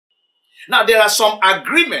Now, there are some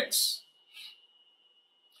agreements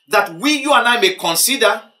that you and I may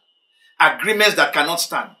consider agreements that cannot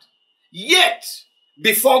stand. Yet,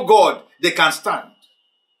 before God, they can stand.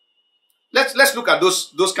 Let's look at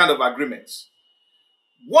those kind of agreements.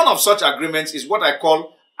 One of such agreements is what I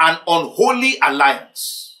call an unholy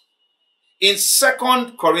alliance. In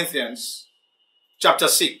 2 Corinthians chapter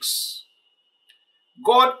 6,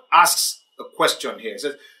 God asks a question here.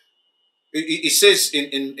 It says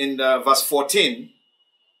in verse 14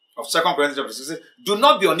 of 2 Corinthians chapter 6, it says, do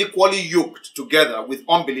not be unequally yoked together with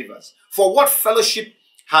unbelievers. For what fellowship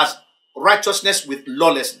has righteousness with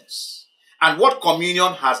lawlessness? And what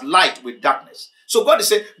communion has light with darkness? So God is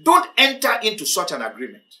saying, don't enter into such an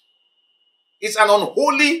agreement. It's an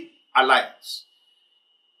unholy alliance.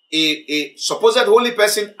 A supposed holy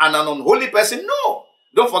person and an unholy person? No.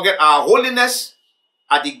 Don't forget, our holiness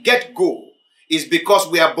at the get-go is because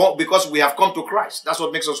we are born, because we have come to Christ. That's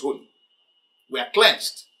what makes us holy. We are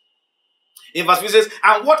cleansed. In verse 3 it says,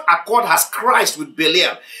 and what accord has Christ with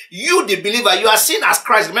Belial? You, the believer, you are seen as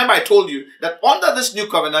Christ. Remember I told you that under this new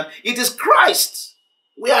covenant, it is Christ.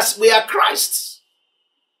 We are Christ's.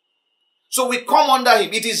 So we come under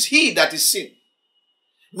him. It is he that is seen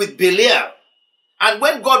with Belial. And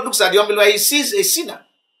when God looks at the unbeliever, he sees a sinner.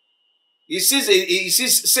 He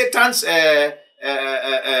sees Satan's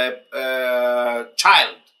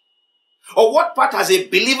child. Or what part has a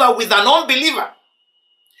believer with an unbeliever?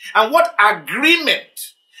 And what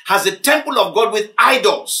agreement has the temple of God with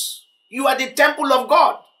idols? You are the temple of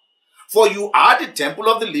God. For you are the temple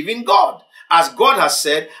of the living God. As God has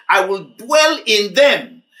said, I will dwell in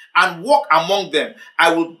them and walk among them.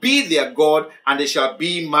 I will be their God and they shall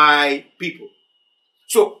be my people.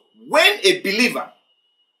 So when a believer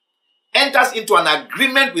enters into an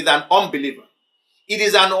agreement with an unbeliever, it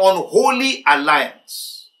is an unholy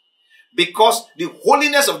alliance. Because the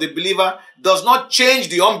holiness of the believer does not change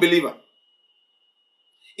the unbeliever.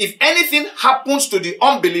 If anything happens to the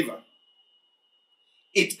unbeliever,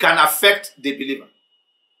 it can affect the believer.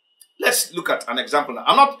 Let's look at an example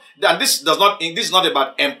now. This is not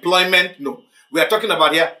about employment. No. We are talking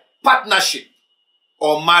about here partnership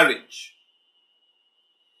or marriage.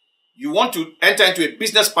 You want to enter into a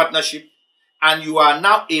business partnership and you are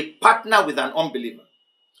now a partner with an unbeliever.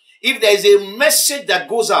 If there is a message that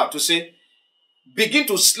goes out to say, begin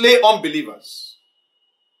to slay unbelievers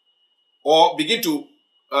or begin to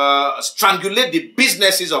strangulate the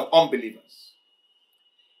businesses of unbelievers,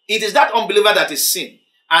 it is that unbeliever that is sin.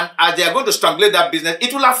 And as they are going to strangulate that business,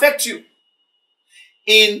 it will affect you.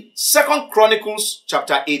 In 2 Chronicles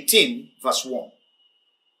chapter 18, verse 1,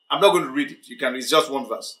 I'm not going to read it. You can read just one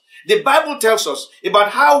verse. The Bible tells us about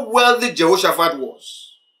how wealthy Jehoshaphat was.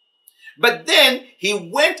 But then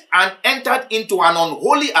he went and entered into an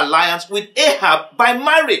unholy alliance with Ahab by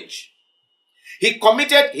marriage. He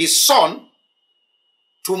committed his son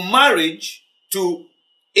to marriage to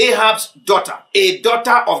Ahab's daughter, a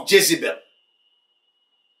daughter of Jezebel.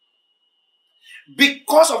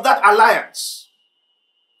 Because of that alliance,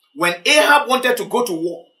 when Ahab wanted to go to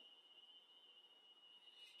war,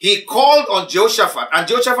 he called on Jehoshaphat, and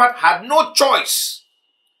Jehoshaphat had no choice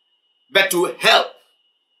but to help.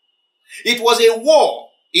 It was a war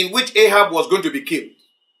in which Ahab was going to be killed.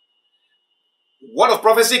 Word of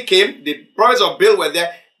prophecy came, the prophets of Baal were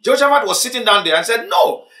there. Jehoshaphat was sitting down there and said,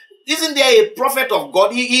 no, isn't there a prophet of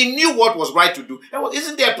God? He knew what was right to do.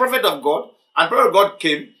 Isn't there a prophet of God? And prophet of God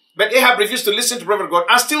came, but Ahab refused to listen to prophet of God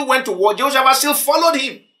and still went to war. Jehoshaphat still followed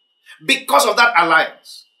him because of that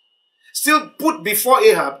alliance. Still put before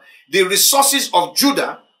Ahab the resources of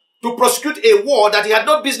Judah to prosecute a war that he had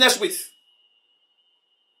no business with.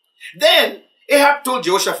 Then Ahab told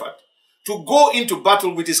Jehoshaphat to go into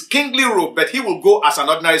battle with his kingly robe, but he will go as an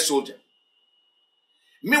ordinary soldier.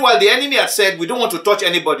 Meanwhile, the enemy had said, we don't want to touch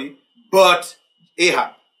anybody but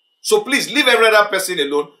Ahab. So please leave every other person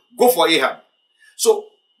alone. Go for Ahab. So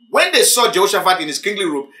when they saw Jehoshaphat in his kingly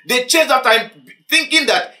robe, they chased after him thinking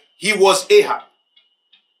that he was Ahab.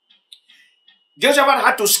 Jehoshaphat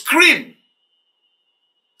had to scream.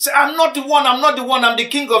 Say, I'm not the one, I'm the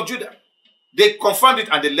king of Judah. They confirmed it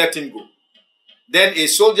and they let him go. Then a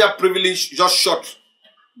soldier privileged just shot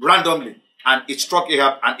randomly and it struck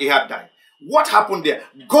Ahab and Ahab died. What happened there?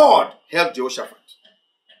 God helped Jehoshaphat.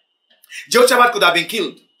 Jehoshaphat could have been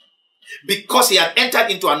killed because he had entered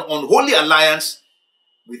into an unholy alliance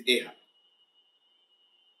with Ahab.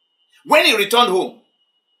 When he returned home,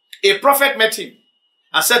 a prophet met him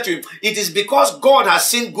and said to him, it is because God has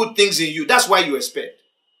seen good things in you. That's why you are spared.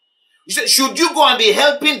 He said, should you go and be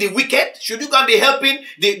helping the wicked? Should you go and be helping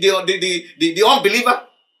the unbeliever?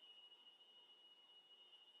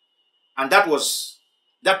 And that was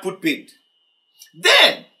that put paid.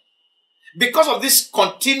 Then, because of this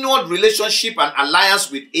continued relationship and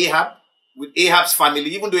alliance with Ahab's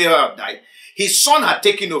family, even though Ahab died, his son had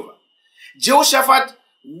taken over. Jehoshaphat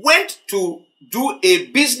went to do a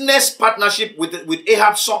business partnership with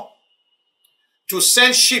Ahab's son to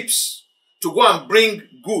send ships to go and bring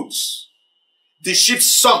goods. The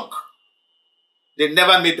ships sunk. They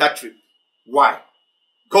never made that trip. Why?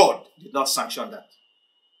 God did not sanction that.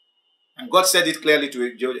 And God said it clearly to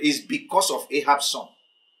him, it's because of Ahab's son.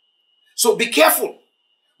 So be careful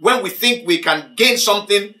when we think we can gain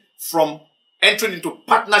something from entering into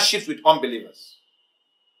partnerships with unbelievers.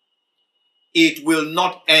 It will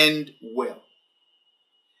not end well.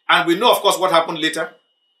 And we know, of course, what happened later.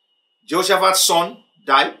 Jehoshaphat's son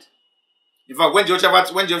died. In fact, when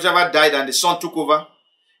Jehoshaphat died and the son took over,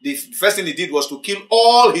 the first thing he did was to kill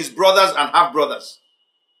all his brothers and half-brothers.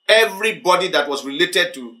 Everybody that was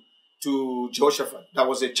related to Jehoshaphat, that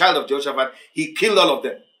was a child of Jehoshaphat, he killed all of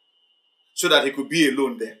them so that he could be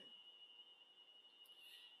alone there.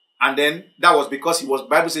 And then that was because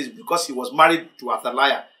Bible says, because he was married to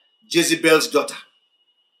Athaliah, Jezebel's daughter.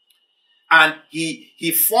 And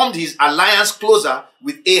he formed his alliance closer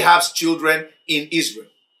with Ahab's children in Israel.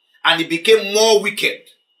 And he became more wicked.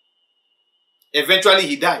 Eventually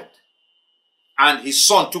he died. And his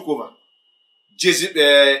son took over.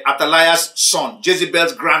 Athaliah's son,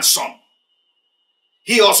 Jezebel's grandson.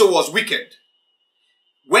 He also was wicked.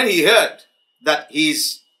 When he heard that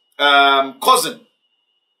his cousin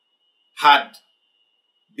had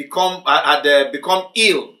become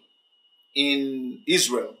ill in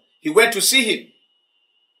Israel, he went to see him.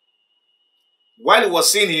 While he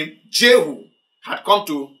was seeing him, Jehu had come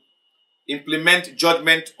to implement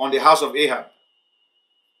judgment on the house of Ahab.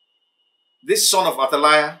 This son of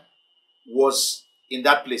Athaliah was in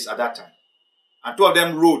that place at that time. And two of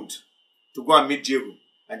them rode to go and meet Jehu.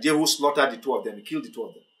 And Jehu slaughtered the two of them. He killed the two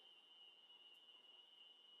of them.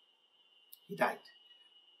 He died.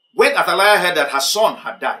 When Athaliah heard that her son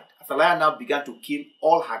had died, Athaliah now began to kill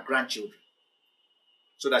all her grandchildren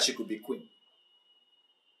so that she could be queen.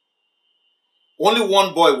 Only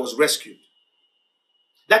one boy was rescued.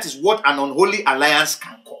 That is what an unholy alliance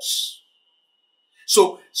can cause.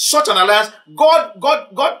 So, such an alliance, God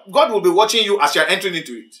will be watching you as you are entering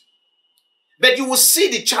into it. But you will see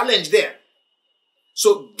the challenge there.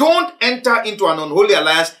 So, don't enter into an unholy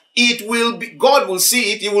alliance. God will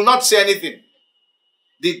see it. He will not say anything.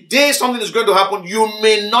 The day something is going to happen, you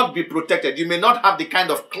may not be protected. You may not have the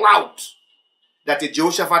kind of clout that a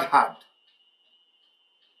Jehoshaphat had.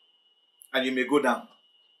 And you may go down.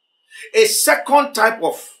 A second type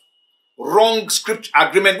of wrong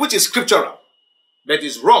agreement, which is scriptural, but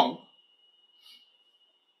is wrong,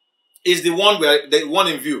 is the one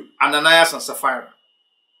in view, Ananias and Sapphira,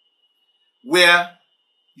 where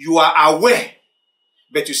you are aware,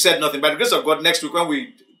 but you said nothing. By the grace of God, next week when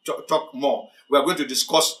we talk more, we are going to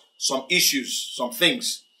discuss some issues, some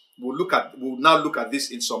things. We'll now look at this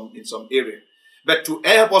in some area. But to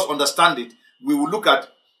help us understand it, we will look at,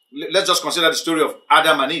 let's just consider the story of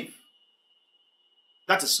Adam and Eve.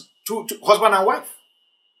 That is two husband and wife.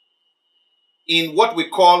 In what we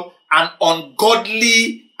call an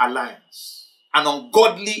ungodly alliance. An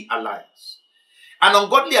ungodly alliance. An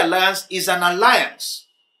ungodly alliance is an alliance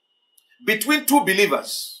between two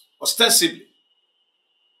believers, ostensibly.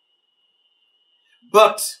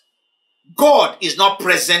 But God is not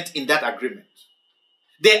present in that agreement.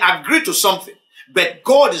 They agree to something, but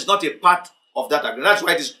God is not a part of that agreement. That's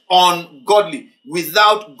why it is ungodly,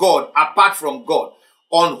 without God, apart from God.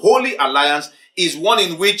 Unholy alliance is one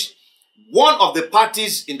in which one of the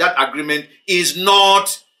parties in that agreement is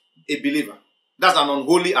not a believer. That's an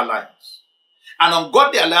unholy alliance. An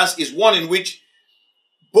ungodly alliance is one in which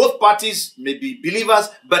both parties may be believers,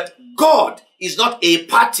 but God is not a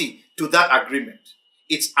party to that agreement.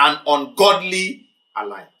 It's an ungodly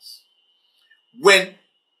alliance. When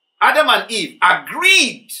Adam and Eve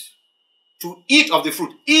agreed to eat of the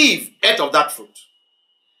fruit, Eve ate of that fruit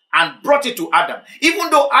and brought it to Adam. Even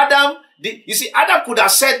though Adam could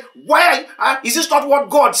have said, is this not what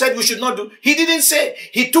God said we should not do? He didn't say.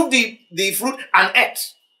 He took the fruit and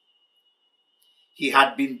ate. He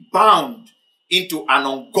had been bound into an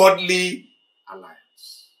ungodly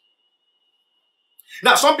alliance.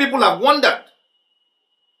 Now, some people have wondered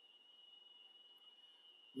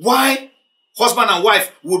why husband and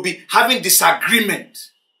wife will be having disagreement.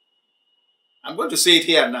 I'm going to say it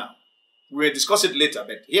here and now. We'll discuss it later,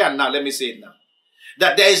 but here and now, let me say it now.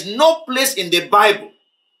 That there is no place in the Bible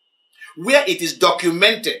where it is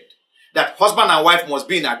documented that husband and wife must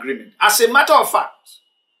be in agreement. As a matter of fact,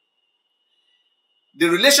 the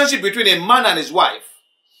relationship between a man and his wife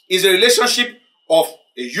is a relationship of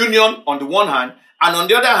a union on the one hand, and on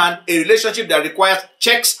the other hand, a relationship that requires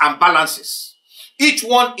checks and balances. Each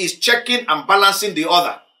one is checking and balancing the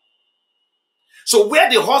other. So where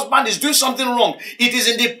the husband is doing something wrong, it is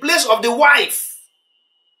in the place of the wife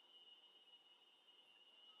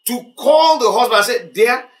to call the husband and say,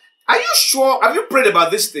 dear, are you sure? Have you prayed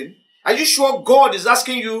about this thing? Are you sure God is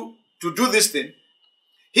asking you to do this thing?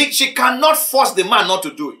 She cannot force the man not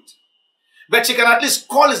to do it. But she can at least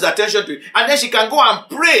call his attention to it. And then she can go and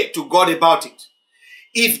pray to God about it.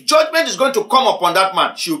 If judgment is going to come upon that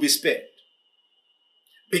man, she will be spared.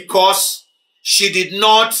 Because she did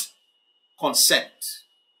not consent.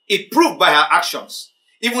 It proved by her actions.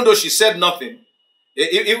 Even though she said nothing,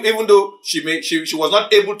 even though she was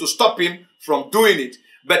not able to stop him from doing it,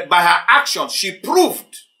 but by her actions, she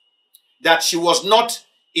proved that she was not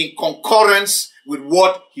in concurrence with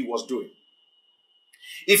what he was doing.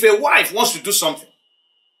 If a wife wants to do something,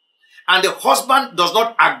 and the husband does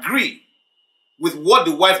not agree with what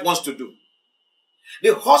the wife wants to do,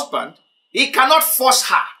 the husband, he cannot force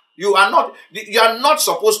her. You are not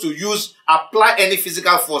supposed to apply any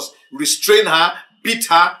physical force, restrain her, beat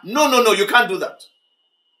her. No, you can't do that.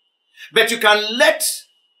 But you can let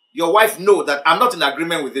your wife know that I'm not in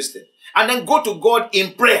agreement with this thing. And then go to God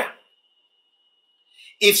in prayer.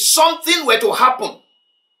 If something were to happen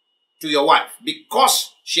to your wife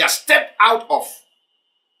because she has stepped out of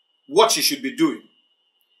what she should be doing,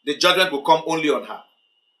 the judgment will come only on her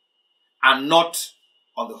and not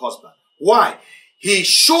on the husband. Why? He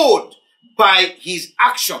showed by his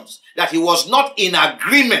actions that he was not in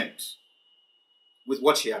agreement with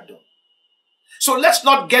what she had done. So let's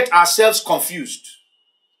not get ourselves confused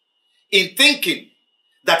in thinking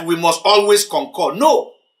that we must always concur.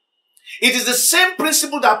 No. It is the same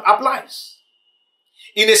principle that applies.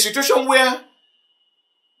 In a situation where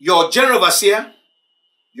your general overseer,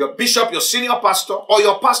 your bishop, your senior pastor, or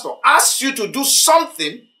your pastor asks you to do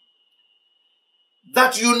something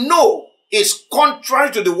that you know is contrary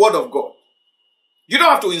to the word of God. You don't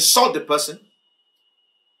have to insult the person,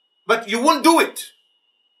 but you won't do it.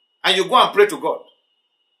 And you go and pray to God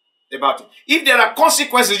about it. If there are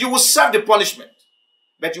consequences, you will serve the punishment,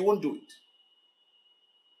 but you won't do it.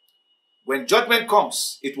 When judgment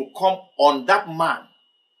comes, it will come on that man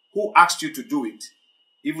who asked you to do it,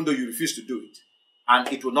 even though you refuse to do it, and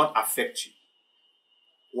it will not affect you.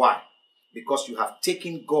 Why? Because you have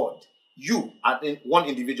taken God. You, and one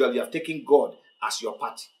individual, you have taken God as your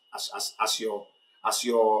party, as your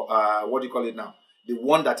what do you call it now? The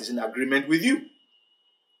one that is in agreement with you.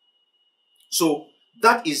 So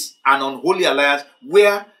that is an unholy alliance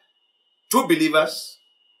where two believers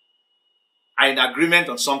are in agreement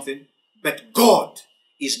on something, but God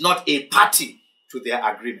is not a party to their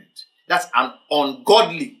agreement. That's an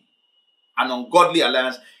ungodly. An ungodly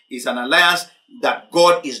alliance is an alliance that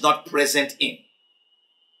God is not present in.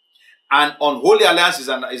 An unholy alliance is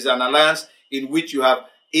an alliance in which you have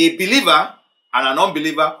a believer and an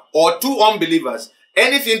unbeliever, or two unbelievers.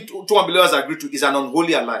 Anything two unbelievers agree to is an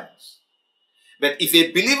unholy alliance. But if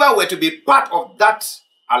a believer were to be part of that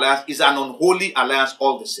alliance, is an unholy alliance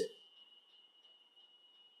all the same.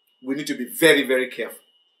 We need to be very, very careful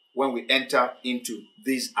when we enter into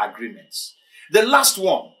these agreements. The last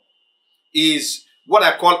one is what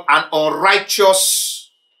I call an unrighteous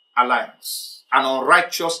alliance. An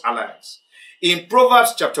unrighteous alliance. In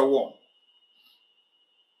Proverbs chapter 1,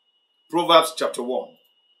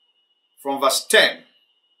 from verse 10,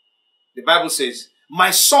 the Bible says,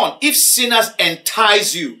 my son, if sinners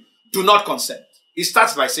entice you, do not consent. It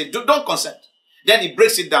starts by saying, don't consent. Then he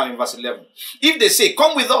breaks it down in verse 11. If they say,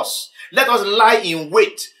 come with us, let us lie in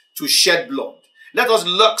wait to shed blood. Let us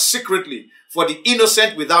lurk secretly for the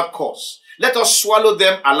innocent without cause. Let us swallow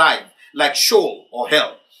them alive like Sheol or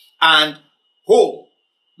hell, and whole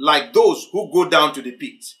like those who go down to the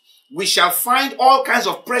pit. We shall find all kinds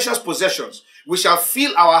of precious possessions. We shall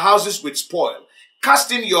fill our houses with spoil.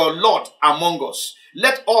 Cast in your lot among us.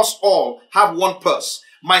 Let us all have one purse.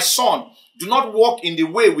 My son, do not walk in the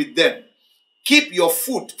way with them. Keep your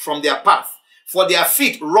foot from their path, for their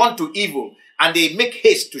feet run to evil, and they make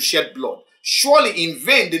haste to shed blood. Surely in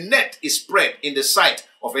vain the net is spread in the sight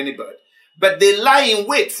of any bird. But they lie in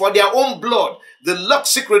wait for their own blood. They lurk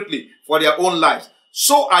secretly for their own lives.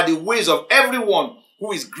 So are the ways of everyone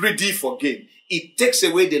who is greedy for gain. It takes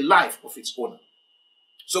away the life of its owner.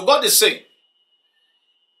 So God is saying,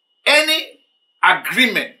 any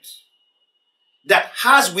agreement that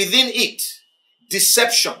has within it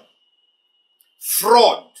deception,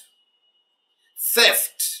 fraud,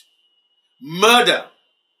 theft, murder,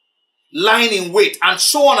 lying in wait, and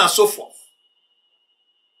so on and so forth,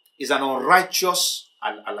 is an unrighteous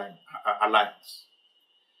alliance.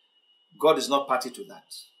 God is not party to that.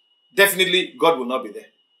 Definitely, God will not be there.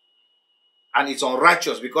 And it's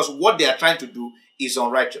unrighteous because what they are trying to do is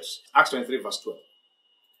unrighteous. Acts 23 verse 12.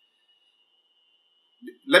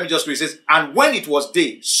 Let me just read. It says, and when it was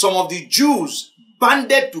day, some of the Jews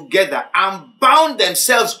banded together and bound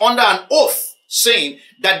themselves under an oath, saying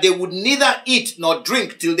that they would neither eat nor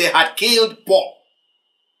drink till they had killed Paul.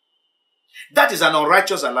 That is an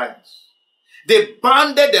unrighteous alliance. They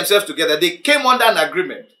banded themselves together. They came under an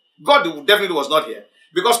agreement. God definitely was not here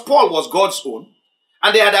because Paul was God's own.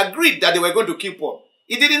 And they had agreed that they were going to kill Paul.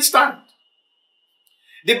 It didn't stand.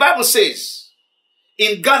 The Bible says,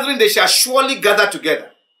 in gathering they shall surely gather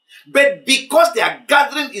together. But because their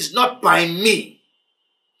gathering is not by me,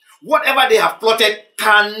 whatever they have plotted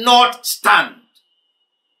cannot stand.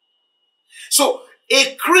 So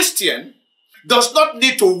a Christian does not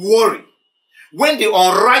need to worry when the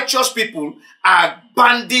unrighteous people are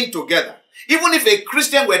banding together. Even if a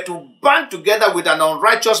Christian were to band together with an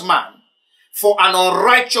unrighteous man for an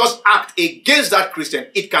unrighteous act against that Christian,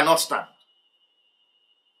 it cannot stand.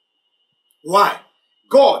 Why?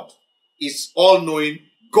 God is all-knowing.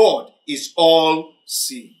 God is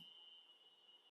all-seeing.